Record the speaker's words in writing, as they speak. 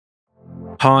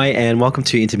Hi, and welcome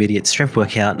to intermediate strength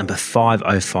workout number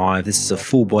 505. This is a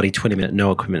full body 20-minute no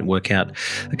equipment workout.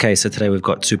 Okay, so today we've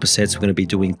got supersets. We're going to be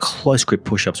doing close grip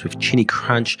push-ups with chinny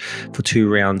crunch for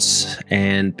 2 rounds,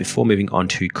 and before moving on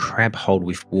to crab hold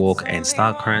with walk and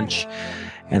star crunch,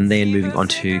 and then moving on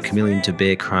to chameleon to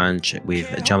bear crunch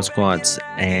with jump squats,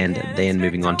 and then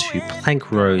moving on to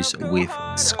plank rows with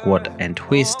squat and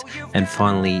twist, and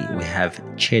finally we have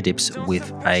chair dips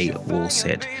with a wall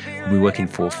set. We'll be working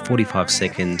for 45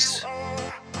 seconds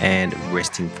and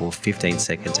resting for 15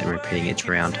 seconds and repeating each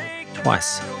round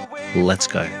twice. Let's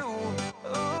go.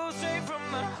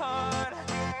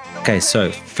 Okay,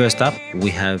 so first up we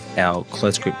have our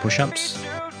close grip push-ups.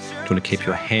 You want to keep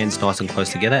your hands nice and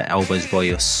close together, elbows by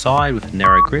your side with a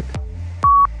narrow grip.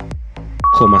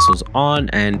 Core muscles on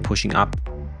and pushing up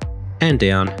and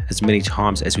down as many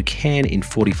times as we can in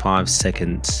 45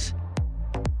 seconds.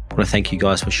 I want to thank you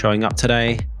guys for showing up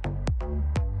today.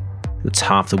 That's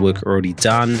half the work already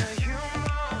done.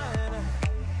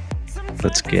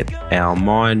 Let's get our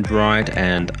mind right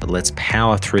and let's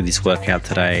power through this workout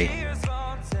today.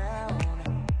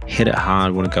 Hit it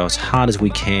hard. We want to go as hard as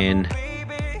we can.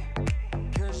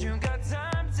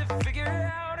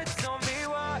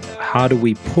 The harder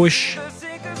we push,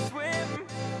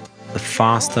 the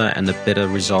faster and the better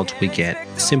results we get.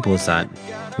 Simple as that.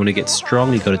 You want to get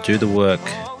strong, you've got to do the work.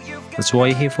 That's why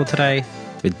you're here for today.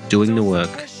 We're doing the work.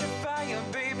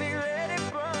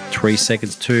 3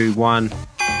 seconds, 2, 1.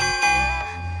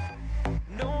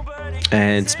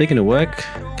 And speaking of work,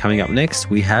 coming up next,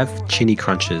 we have chinny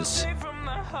crunches.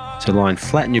 So lying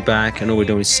flat in your back, and all we're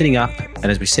doing is sitting up, and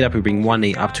as we sit up, we bring one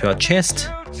knee up to our chest,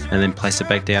 and then place it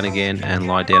back down again, and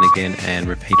lie down again, and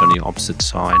repeat on the opposite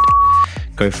side.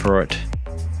 Go for it.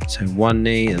 So one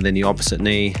knee, and then the opposite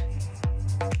knee.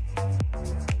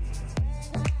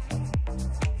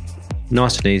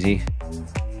 Nice and easy.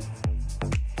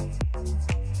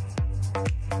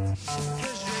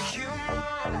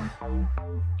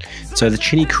 So the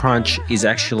chinny crunch is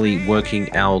actually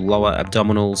working our lower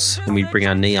abdominals when we bring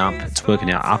our knee up. It's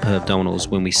working our upper abdominals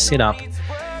when we sit up.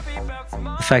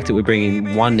 The fact that we're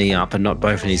bringing one knee up and not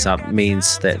both knees up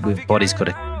means that our body's got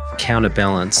a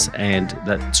counterbalance, and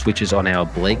that switches on our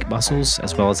oblique muscles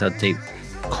as well as our deep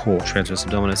core, transverse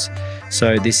abdominis.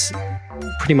 So this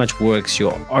pretty much works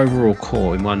your overall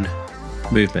core in one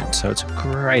movement. So it's a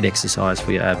great exercise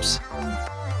for your abs.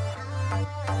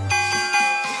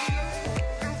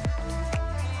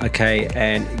 Okay,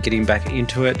 and getting back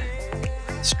into it,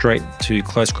 straight to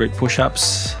close grip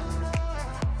push-ups.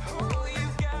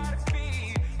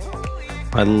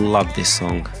 I love this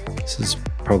song. This is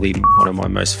probably one of my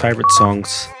most favorite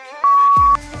songs.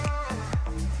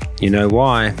 You know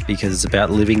why? Because it's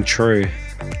about living true.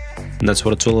 And that's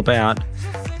what it's all about.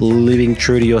 Living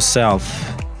true to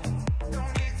yourself.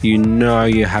 You know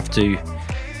you have to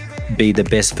be the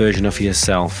best version of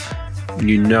yourself.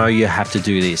 You know you have to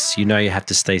do this. You know you have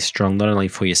to stay strong, not only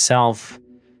for yourself,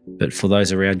 but for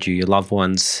those around you, your loved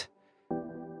ones.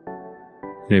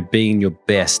 You know, being your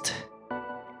best.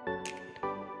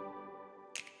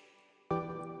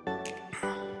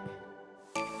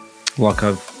 Like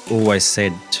I've always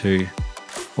said to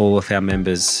all of our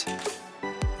members,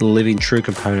 the living true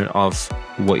component of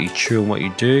what you chew and what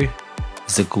you do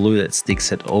is the glue that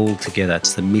sticks it all together.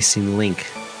 It's the missing link.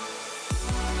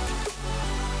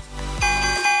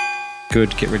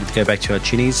 Good, get ready to go back to our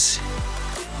chinnies.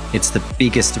 It's the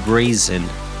biggest reason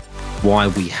why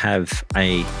we have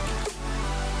a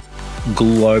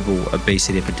global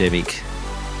obesity epidemic.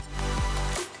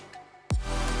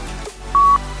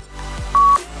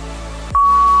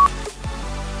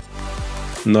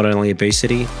 Not only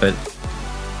obesity, but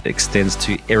it extends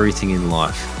to everything in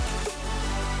life.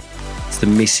 It's the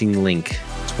missing link.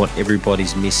 It's what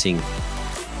everybody's missing.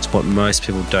 It's what most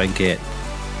people don't get.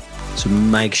 So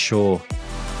make sure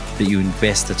that you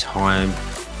invest the time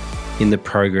in the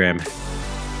program,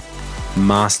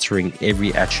 mastering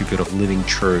every attribute of living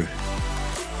true.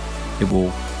 It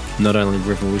will not only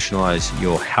revolutionize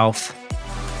your health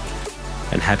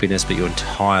and happiness, but your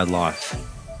entire life.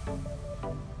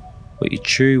 What you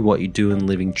chew, what you do in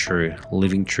living true.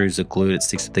 Living true is the glue that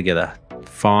sticks it together.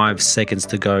 5 seconds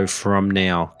to go from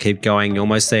now. Keep going, you're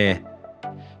almost there.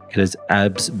 Get his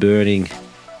abs burning.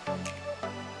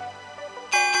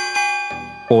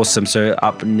 Awesome, so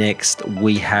up next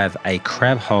we have a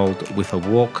crab hold with a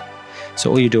walk. So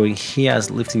all you're doing here is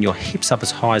lifting your hips up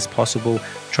as high as possible,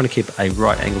 trying to keep a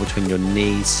right angle between your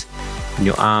knees and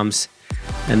your arms,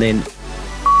 and then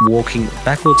walking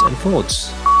backwards and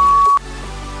forwards.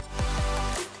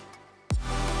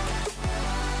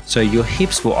 So your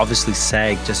hips will obviously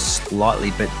sag just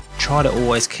slightly, but try to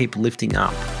always keep lifting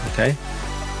up, okay?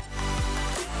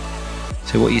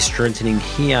 So what you're strengthening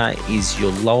here is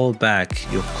your lower back,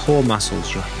 your core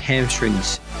muscles, your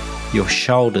hamstrings, your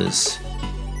shoulders,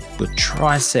 your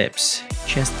triceps,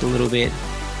 chest a little bit.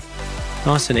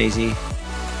 Nice and easy.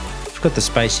 If you've got the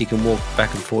space, you can walk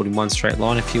back and forward in one straight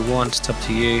line if you want. It's up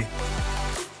to you.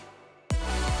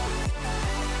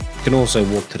 You can also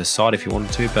walk to the side if you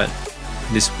wanted to, but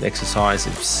this exercise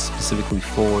is specifically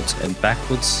forwards and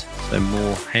backwards. So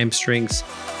more hamstrings,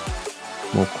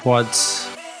 more quads,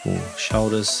 more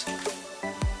shoulders.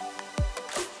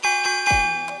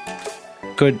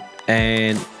 Good.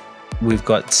 And we've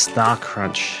got star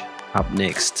crunch up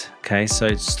next. Okay, so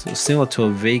it's similar to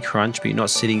a V crunch, but you're not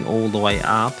sitting all the way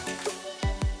up.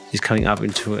 Just coming up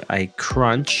into a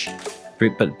crunch,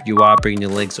 but you are bringing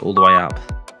your legs all the way up.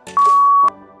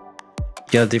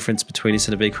 The other difference between this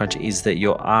and a V crunch is that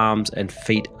your arms and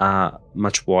feet are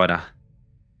much wider.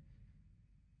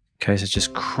 Okay, so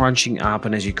just crunching up,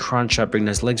 and as you crunch up, bring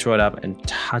those legs right up and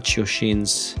touch your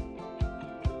shins.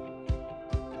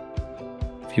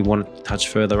 If you want to touch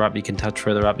further up, you can touch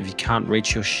further up. If you can't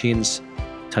reach your shins,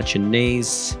 touch your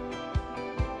knees.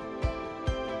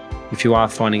 If you are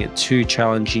finding it too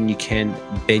challenging, you can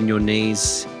bend your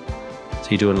knees. So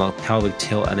you're doing like pelvic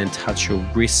tilt and then touch your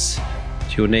wrists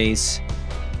to your knees.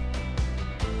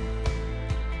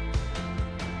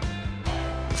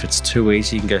 If it's too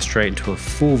easy, you can go straight into a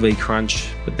full V crunch,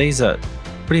 but these are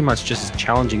pretty much just as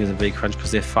challenging as a V crunch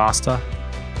because they're faster.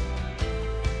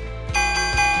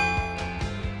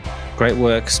 Great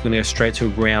work. So we're going to go straight to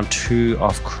round 2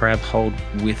 of crab hold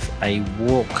with a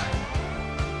walk.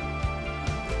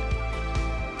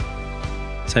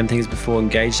 Same thing as before,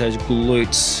 engage those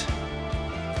glutes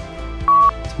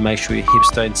to make sure your hips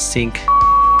don't sink.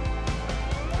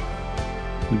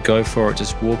 And go for it,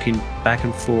 just walking back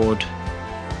and forward.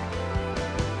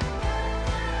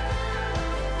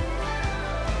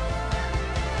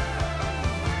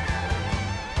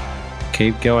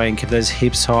 Keep going, keep those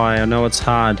hips high. I know it's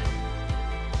hard.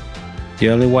 The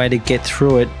only way to get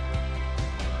through it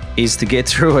is to get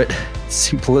through it.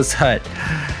 Simple as that.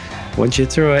 Once you're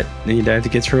through it, then you don't have to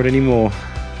get through it anymore.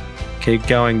 Keep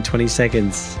going, 20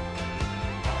 seconds.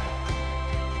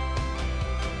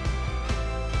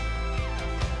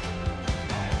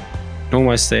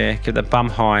 Almost there, get that bum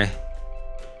high.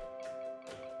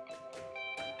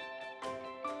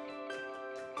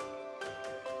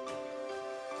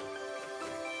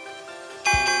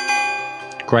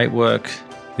 Great work.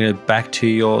 Go back to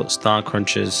your star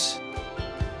crunches.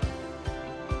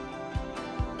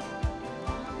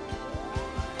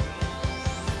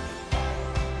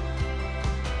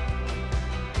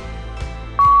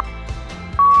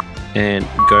 And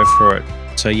go for it.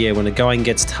 So yeah, when the going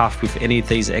gets tough with any of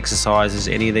these exercises,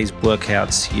 any of these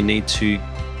workouts, you need to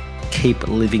keep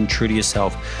living true to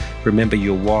yourself. Remember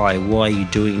your why. Why are you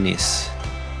doing this?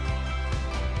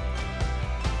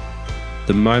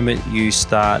 The moment you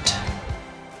start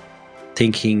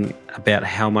thinking about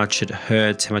how much it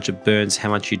hurts, how much it burns, how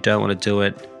much you don't want to do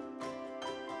it,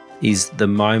 is the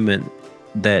moment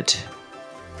that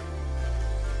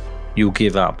you'll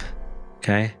give up,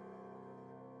 okay?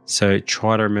 So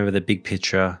try to remember the big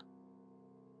picture,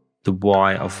 the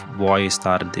why of why you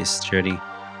started this journey,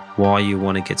 why you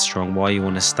want to get strong, why you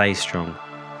want to stay strong.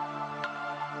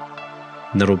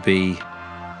 And that'll be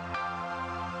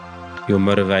your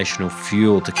motivational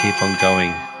fuel to keep on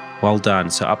going. Well done.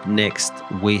 So up next,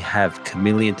 we have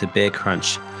chameleon to bear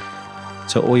crunch.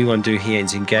 So all you want to do here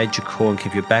is engage your core and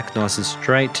keep your back nice and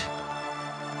straight.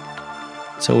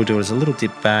 So all we're doing is a little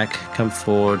dip back, come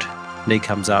forward, knee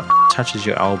comes up, touches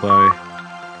your elbow.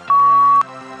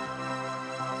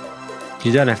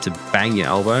 You don't have to bang your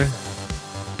elbow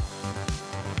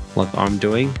like I'm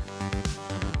doing,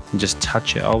 and just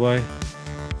touch your elbow.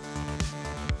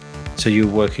 So you're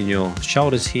working your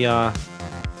shoulders here,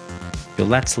 your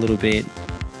lats a little bit,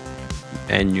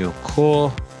 and your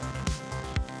core,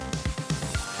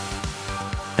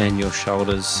 and your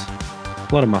shoulders. A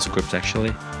lot of muscle groups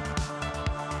actually.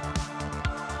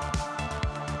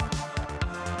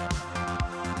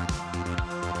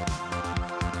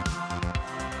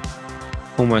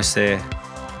 Almost there.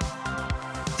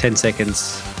 10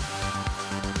 seconds.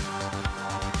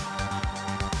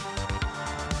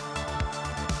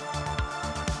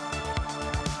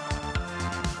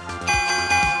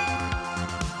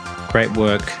 Great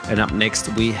work. And up next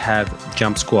we have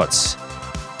jump squats.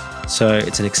 So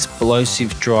it's an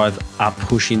explosive drive up,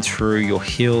 pushing through your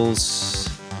heels,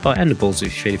 and the balls of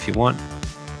your feet if you want.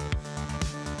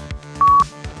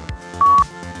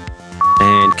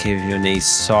 And keep your knees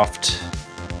soft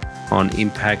on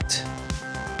impact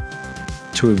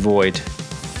to avoid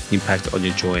impact on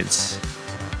your joints.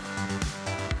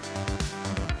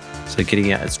 So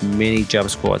getting out as many jump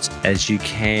squats as you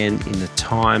can in the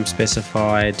time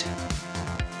specified.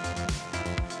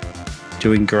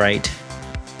 Doing great.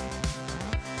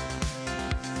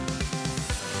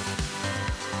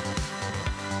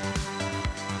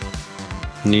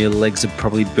 And your legs are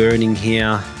probably burning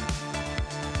here.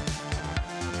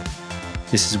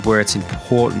 This is where it's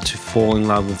important to fall in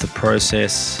love with the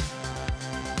process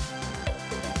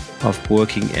of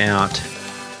working out,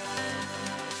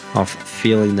 of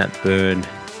feeling that burn.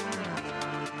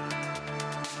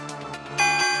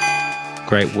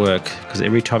 Great work, because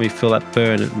every time you feel that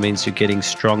burn, it means you're getting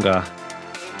stronger.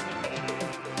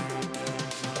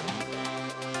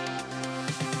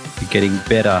 You're getting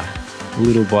better,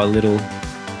 little by little,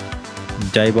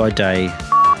 day by day.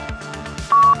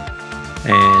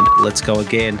 And let's go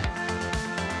again.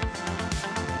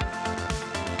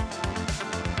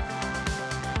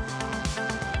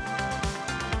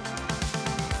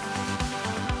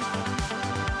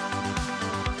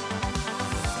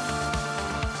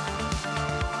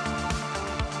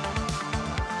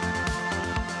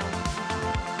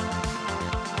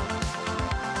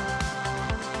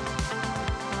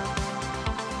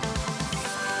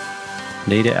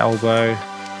 Knee to elbow,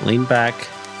 lean back.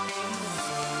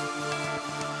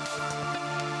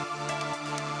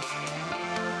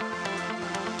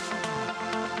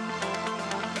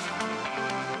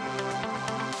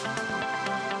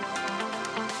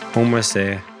 Almost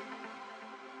there.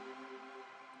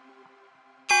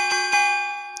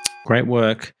 Great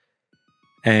work.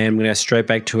 And we're going to go straight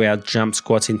back to our jump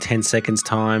squats in 10 seconds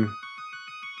time.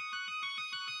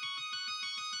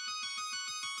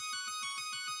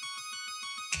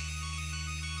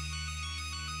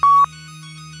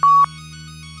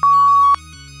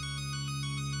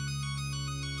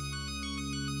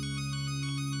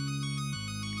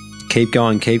 Keep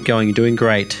going, you're doing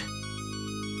great.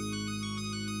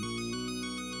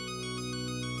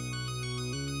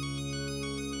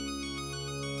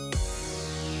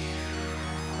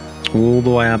 All the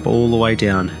way up, all the way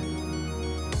down.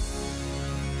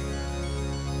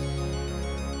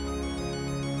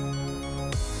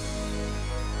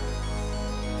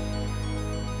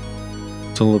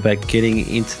 It's all about getting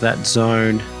into that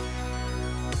zone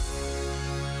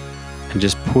and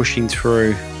just pushing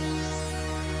through.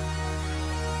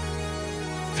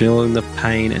 Feeling the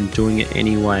pain and doing it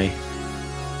anyway.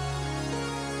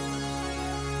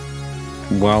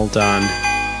 Well done.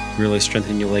 Really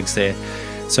strengthening your legs there.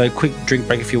 So quick drink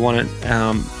break if you want it,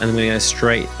 and then we're going to go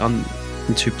straight on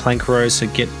into plank rows. So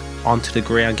get onto the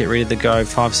ground, get ready to go.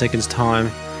 5 seconds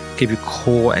time. Keep your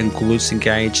core and glutes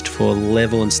engaged for a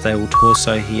level and stable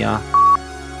torso here.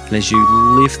 And as you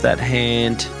lift that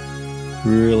hand,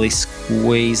 really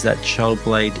squeeze that shoulder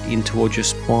blade in towards your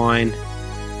spine.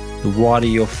 The wider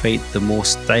your feet, the more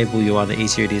stable you are, the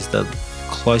easier it is. The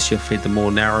closer your feet, the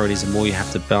more narrow it is, the more you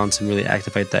have to balance and really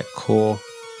activate that core,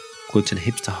 glutes and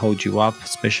hips to hold you up,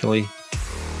 especially.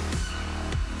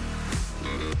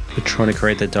 We're trying to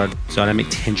create that dynamic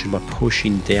tension by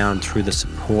pushing down through the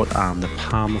support arm, the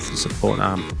palm of the support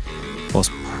arm,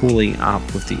 whilst pulling up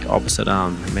with the opposite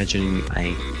arm. Imagining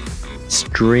a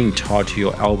string tied to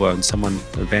your elbow and someone,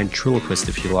 a ventriloquist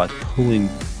if you like,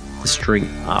 pulling the string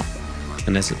up.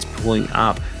 And as it's pulling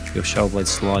up, your shoulder blade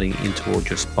sliding in towards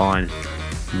your spine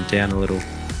and down a little.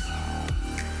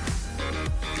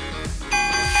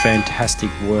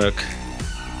 Fantastic work.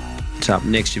 So up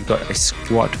next, you've got a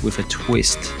squat with a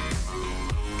twist.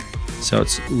 So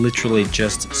it's literally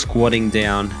just squatting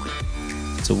down.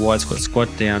 It's a wide squat,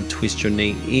 squat down, twist your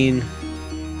knee in,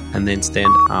 and then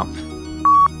stand up.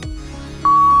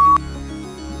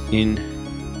 In.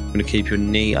 You're going to keep your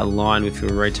knee aligned with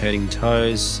your rotating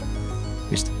toes.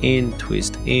 Twist in,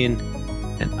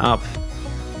 and up.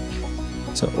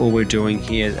 So all we're doing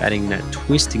here is adding that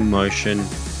twisting motion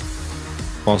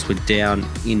whilst we're down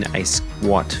in a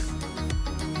squat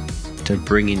to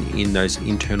bring in those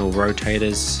internal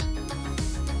rotators,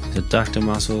 the adductor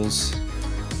muscles.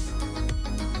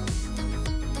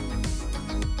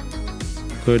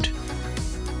 Good.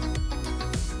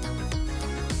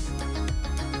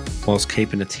 Whilst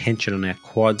keeping attention on our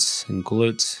quads and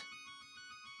glutes.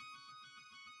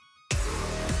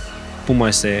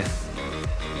 Almost there.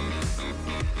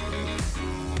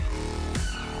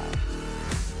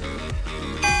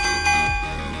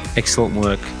 Excellent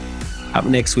work. Up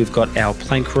next, we've got our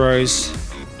plank rows.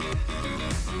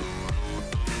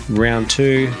 Round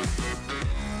 2.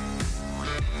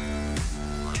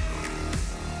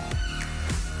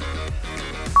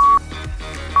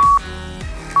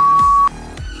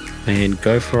 And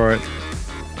go for it.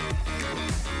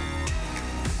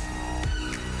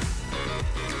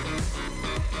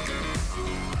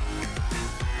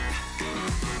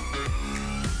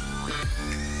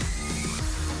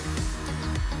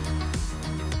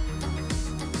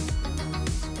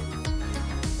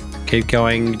 Keep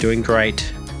going, doing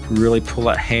great. Really pull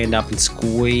that hand up and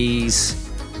squeeze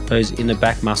those inner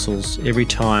back muscles every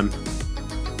time.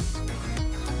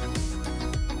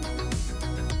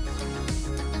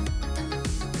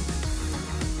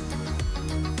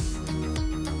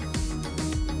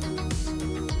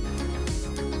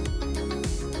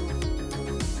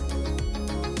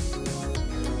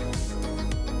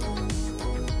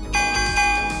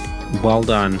 Well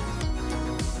done.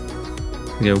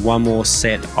 We go one more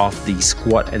set of the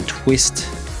squat and twist.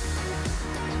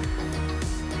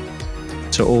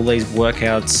 So all these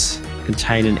workouts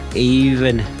contain an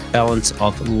even balance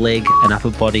of leg and upper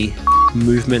body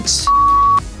movements.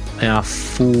 They are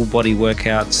full body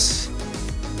workouts.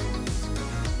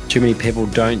 Too many people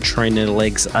don't train their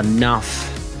legs enough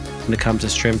when it comes to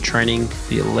strength training.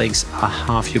 Your legs are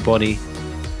half your body,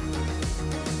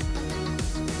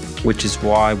 which is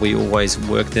why we always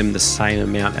work them the same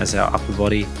amount as our upper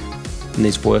body in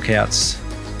these workouts.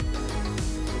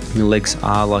 Your legs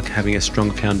are like having a strong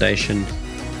foundation.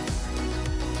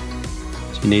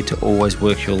 So you need to always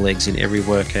work your legs in every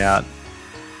workout,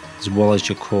 as well as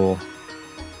your core.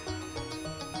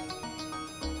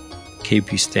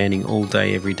 Keep you standing all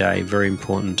day, every day, very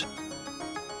important.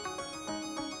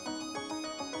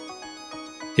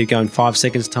 Keep going, 5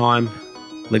 seconds time.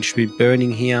 Legs should be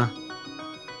burning here.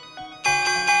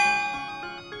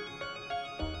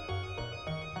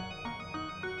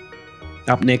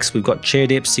 Up next, we've got chair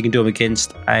dips. You can do them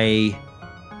against a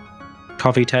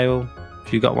coffee table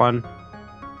if you've got one.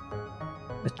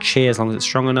 A chair, as long as it's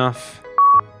strong enough.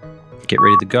 Get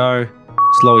ready to go.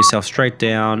 Slow yourself straight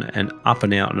down and up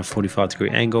and out on a 45-degree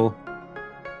angle.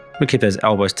 We'll keep those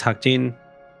elbows tucked in.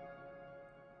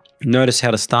 Notice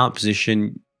how to start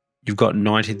position, you've got a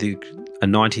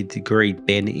 90-degree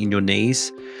bend in your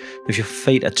knees. If your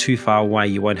feet are too far away,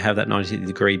 you won't have that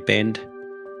 90-degree bend.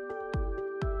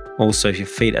 Also, if your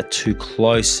feet are too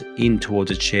close in towards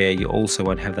a chair, you also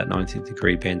won't have that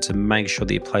 90-degree bend. So make sure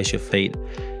that you place your feet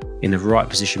in the right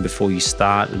position before you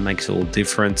start. It makes all the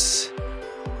difference.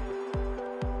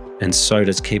 And so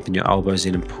does keeping your elbows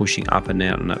in and pushing up and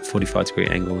out on that 45-degree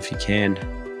angle if you can.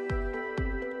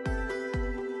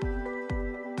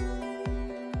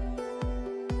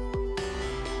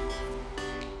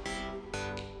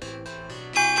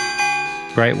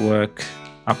 Great work.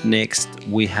 Up next,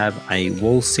 we have a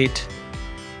wall sit. So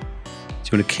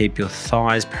you want to keep your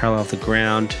thighs parallel to the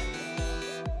ground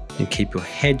and keep your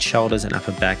head, shoulders, and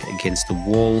upper back against the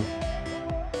wall.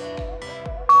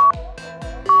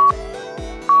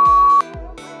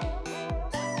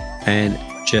 And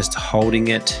just holding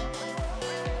it.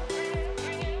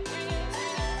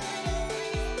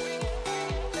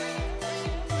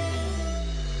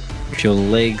 If your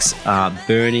legs are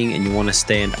burning and you want to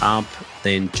stand up,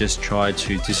 then just try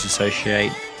to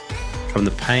disassociate from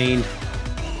the pain.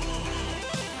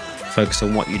 Focus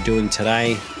on what you're doing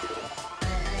today.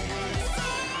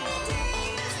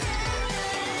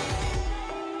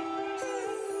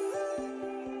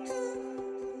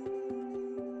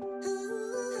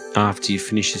 After you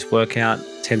finish this workout,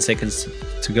 10 seconds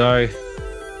to go.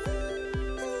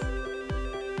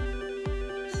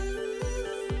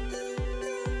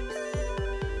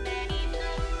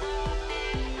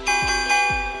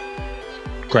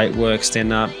 Great work,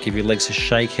 stand up, give your legs a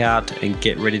shake out and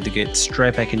get ready to get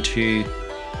straight back into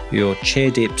your chair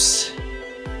dips.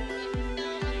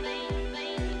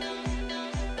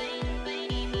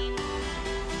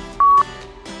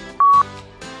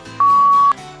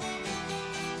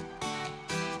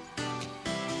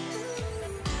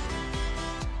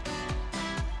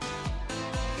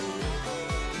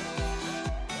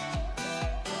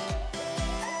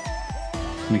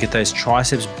 And get those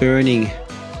triceps burning.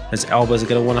 Those elbows are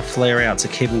going to want to flare out, so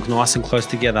keep them nice and close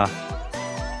together.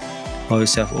 Pull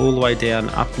yourself all the way down,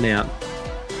 up and out.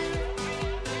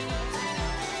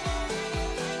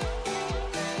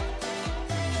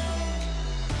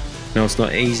 No, it's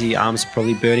not easy. Arms are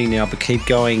probably burning now, but keep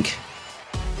going.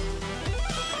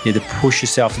 You need to push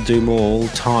yourself to do more all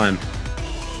the time.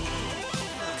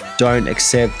 Don't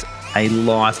accept a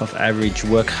life of average.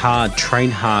 Work hard,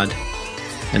 train hard,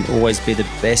 and always be the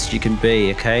best you can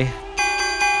be, okay?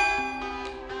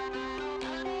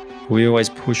 We always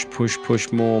push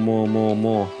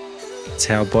more. It's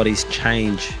how our bodies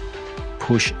change.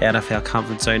 Push out of our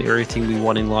comfort zone. Everything we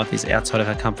want in life is outside of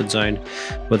our comfort zone,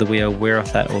 whether we are aware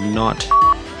of that or not.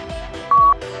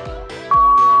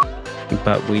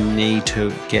 But we need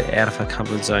to get out of our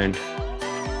comfort zone.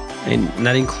 And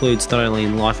that includes not only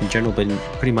in life in general, but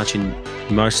pretty much in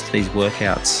most of these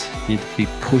workouts. You need to be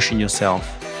pushing yourself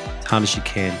as hard as you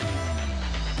can.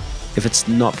 If it's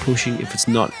not pushing, if it's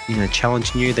not,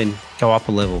 challenging you, then go up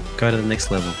a level, go to the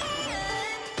next level.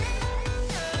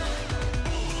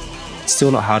 It's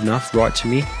still not hard enough, write to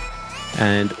me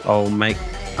and I'll make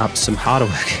up some harder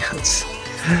workouts.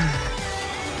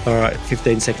 All right,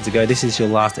 15 seconds to go. This is your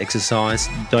last exercise.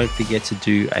 Don't forget to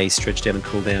do a stretch down and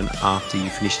cool down after you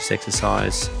finish this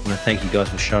exercise. I want to thank you guys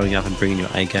for showing up and bringing your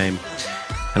A game.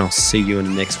 And I'll see you in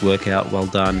the next workout. Well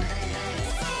done.